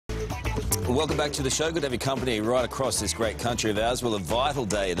Welcome back to the show. Good to have your company right across this great country of ours. Well, a vital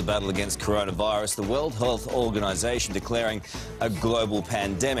day in the battle against coronavirus. The World Health Organization declaring a global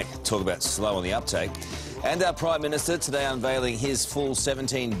pandemic. Talk about slow on the uptake. And our Prime Minister today unveiling his full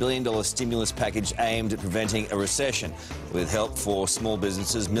 $17 billion stimulus package aimed at preventing a recession, with help for small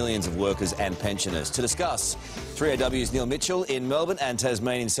businesses, millions of workers and pensioners. To discuss, 3AW's Neil Mitchell in Melbourne and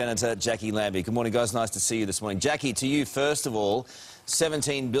Tasmanian Senator Jacqui Lambie. Good morning, guys. Nice to see you this morning. Jacqui, to you first of all,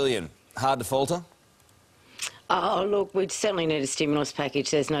 $17 billion. Hard to falter? Oh, look, we certainly need a stimulus package.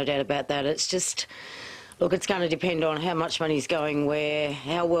 There's no doubt about that. It's just, look, it's going to depend on how much money's going where,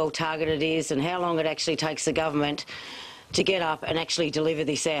 how well targeted it is, and how long it actually takes the government to get up and actually deliver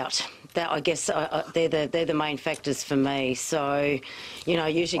this out. That, I guess, they're the main factors for me. So, you know,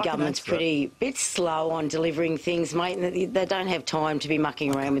 usually government's pretty bit slow on delivering things, mate, and they don't have time to be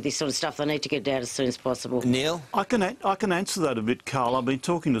mucking around with this sort of stuff. They need to get it out as soon as possible. Neil? I can answer that a bit, Carl. I've been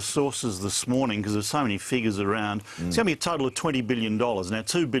talking to sources this morning because there's so many figures around. It's going to be a total of $20 billion. Now,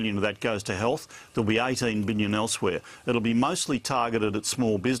 $2 billion of that goes to health. There'll be $18 billion elsewhere. It'll be mostly targeted at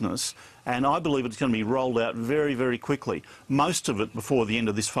small business, and I believe it's going to be rolled out very, very quickly. Most of it before the end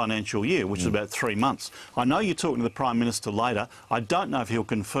of this financial year, which is about 3 months. I know you're talking to the Prime Minister later. I don't know if he'll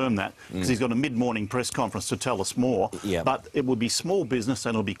confirm that because he's got a mid-morning press conference to tell us more. But it will be small business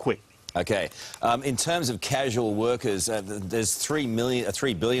and it'll be quick. Okay. In terms of casual workers, there's 3 million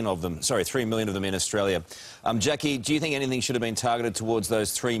of them in Australia. Jacqui, do you think anything should have been targeted towards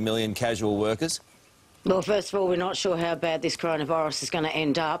those 3 million casual workers? Well, first of all, we're not sure how bad this coronavirus is going to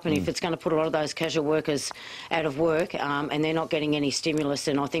end up, and if it's going to put a lot of those casual workers out of work and they're not getting any stimulus,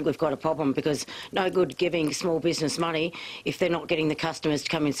 then I think we've got a problem, because no good giving small business money if they're not getting the customers to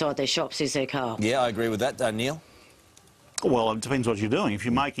come inside their shops, is there, Carl? Yeah, I agree with that. Neil? Well, it depends what you're doing. If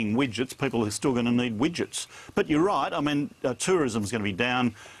you're making widgets, people are still going to need widgets. But you're right. I mean, tourism's going to be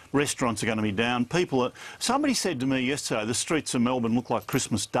down. Restaurants are going to be down. Somebody said to me yesterday, the streets of Melbourne look like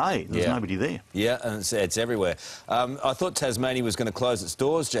Christmas Day. There's nobody there. Yeah, and it's everywhere. I thought Tasmania was going to close its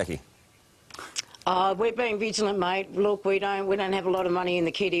doors, Jacqui. We're being vigilant, mate. Look, we don't have a lot of money in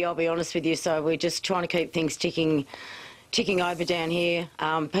the kitty, I'll be honest with you, so we're just trying to keep things ticking over down here.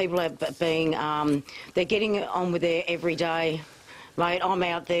 People are they're getting on with their everyday. Mate, I'm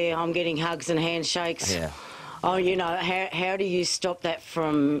out there, I'm getting hugs and handshakes. Yeah. Oh, you know, how do you stop that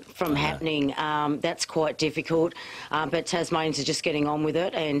from happening? That's quite difficult, but Tasmanians are just getting on with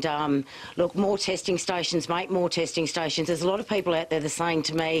it. And look, more testing stations, mate, more testing stations. There's a lot of people out there that are saying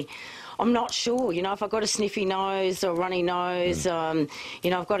to me, I'm not sure, you know, if I've got a sniffy nose or runny nose, you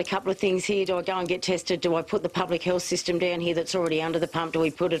know, I've got a couple of things here. Do I go and get tested? Do I put the public health system down here that's already under the pump? Do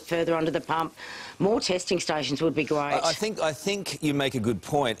we put it further under the pump? More testing stations would be great. I think you make a good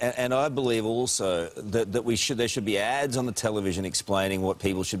point, and I believe also that there should be ads on the television explaining what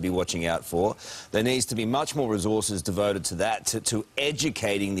people should be watching out for. There needs to be much more resources devoted to that, to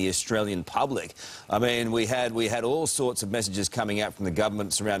educating the Australian public. I mean, we had all sorts of messages coming out from the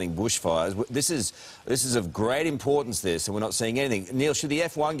government surrounding bushfires. This is of great importance, this, and we're not seeing anything. Neil, should the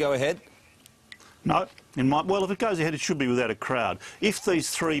F1 go ahead? No. Well, if it goes ahead, it should be without a crowd. If these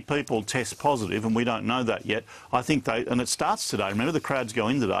 3 people test positive, and we don't know that yet, I think and it starts today, remember the crowds go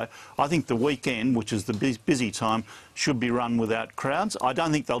in today, I think the weekend, which is the busy time, should be run without crowds. I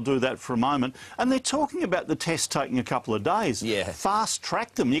don't think they'll do that for a moment. And they're talking about the test taking a couple of days. Yeah. Fast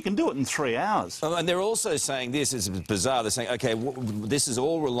track them. You can do it in 3 hours. And they're also saying this is bizarre. They're saying, OK, this is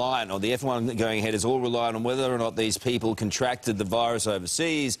all reliant, or the F1 going ahead is all reliant on whether or not these people contracted the virus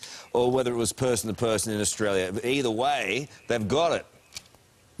overseas or whether it was person to person in Australia. Either way, they've got it.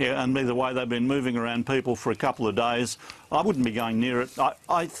 Yeah, and either way, they've been moving around people for a couple of days. I wouldn't be going near it.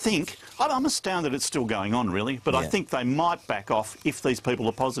 I think, I'm astounded it's still going on, really, but I think they might back off if these people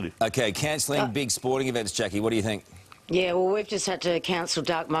are positive. OK, cancelling big sporting events, Jacqui, what do you think? Yeah, well, we've just had to cancel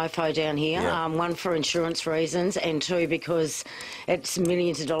Dark Mofo down here, one for insurance reasons and 2 because it's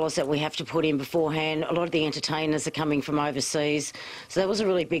millions of dollars that we have to put in beforehand. A lot of the entertainers are coming from overseas, so that was a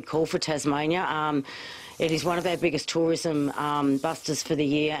really big call for Tasmania. It is one of our biggest tourism busters for the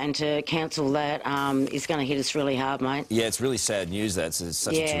year, and to cancel that is going to hit us really hard, mate. Yeah, it's really sad news, that. It's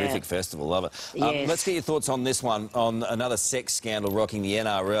such a terrific festival. Love it. Yes. Let's get your thoughts on this one, on another sex scandal rocking the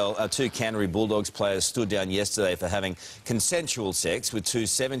NRL. 2 Canterbury Bulldogs players stood down yesterday for having consensual sex with 2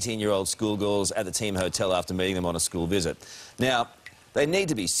 17-year-old schoolgirls at the team hotel after meeting them on a school visit. Now, they need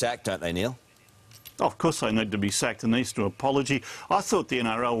to be sacked, don't they, Neil? Oh, of course they need to be sacked and needs to apology. I thought the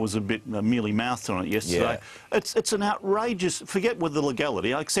NRL was a bit mealy-mouthed on it yesterday. Yeah. It's an outrageous, forget with the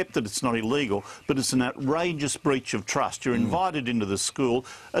legality, I accept that it's not illegal, but it's an outrageous breach of trust. You're invited into the school.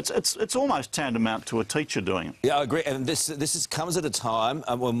 It's almost tantamount to a teacher doing it. Yeah, I agree. And this comes at a time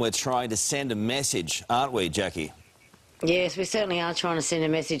when we're trying to send a message, aren't we, Jacqui? Yes, we certainly are trying to send a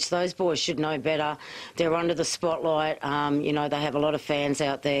message. Those boys should know better. They're under the spotlight. You know, they have a lot of fans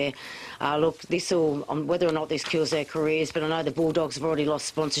out there. Look, whether or not this kills their careers, but I know the Bulldogs have already lost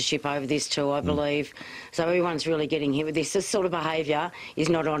sponsorship over this too, I believe. So everyone's really getting hit with this. This sort of behaviour is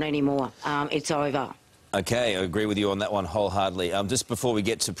not on anymore. It's over. OK, I agree with you on that one wholeheartedly. Just before we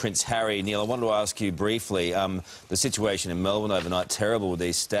get to Prince Harry, Neil, I wanted to ask you briefly, the situation in Melbourne overnight, terrible with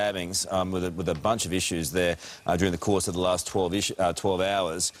these stabbings, with a bunch of issues there during the course of the last 12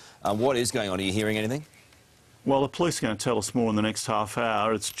 hours. What is going on? Are you hearing anything? Well, the police are going to tell us more in the next half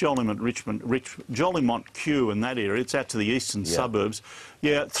hour. It's Jolimont Q in that area. It's out to the eastern suburbs.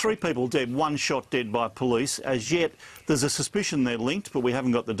 Yeah, 3 people dead, 1 shot dead by police. As yet, there's a suspicion they're linked, but we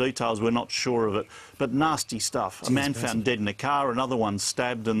haven't got the details. We're not sure of it. But nasty stuff. A man found dead in a car, another one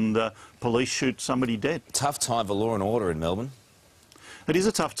stabbed, and police shoot somebody dead. Tough time for law and order in Melbourne. It is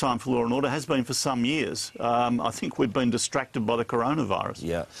a tough time for law and order, has been for some years. I think we've been distracted by the coronavirus.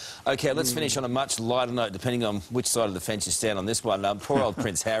 Yeah. OK, let's finish on a much lighter note, depending on which side of the fence you stand on this one. Poor old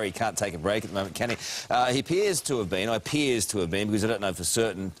Prince Harry can't take a break at the moment, can he? He appears to have been, because I don't know for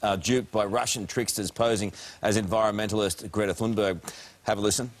certain, duped by Russian tricksters posing as environmentalist Greta Thunberg. Have a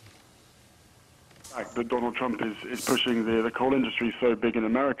listen. That Donald Trump is pushing the coal industry so big in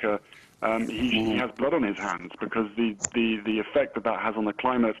America. He has blood on his hands because the effect that has on the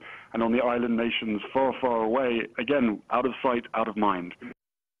climate and on the island nations far, far away, again, out of sight, out of mind.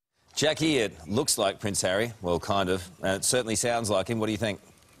 Jacqui, it looks like Prince Harry. Well, kind of. It certainly sounds like him. What do you think?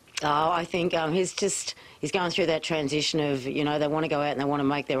 Oh, I think he's going through that transition of, you know, they want to go out and they want to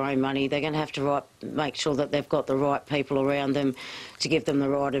make their own money. They're going to have to make sure that they've got the right people around them to give them the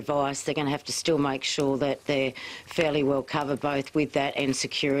right advice. They're going to have to still make sure that they're fairly well covered both with that and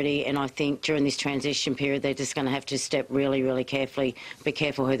security. And I think during this transition period, they're just going to have to step really, really carefully. Be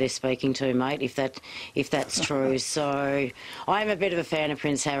careful who they're speaking to, mate, if that's true. So I am a bit of a fan of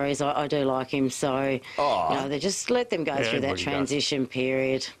Prince Harry's. I do like him. So, you know, they just let them go through that transition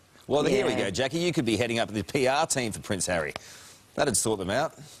period. Well, here we go, Jacqui. You could be heading up the PR team for Prince Harry. That'd sort them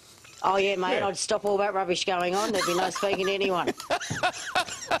out. Oh, yeah, mate, I'd stop all that rubbish going on. There'd be no speaking to anyone.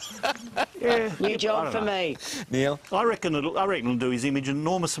 New job for me. Neil? I reckon it'll do his image an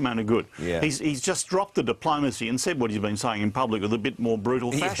enormous amount of good. Yeah. He's just dropped the diplomacy and said what he's been saying in public with a bit more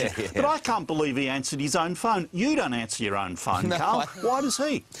brutal fashion. But I can't believe he answered his own phone. You don't answer your own phone, Carl. Why does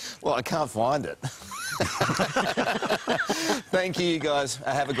he? Well, I can't find it. Thank you, guys.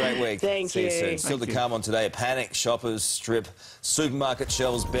 Have a great week. Thank you. See you soon. Still to come on today, a panic, shoppers strip supermarket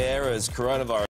shelves bare as coronavirus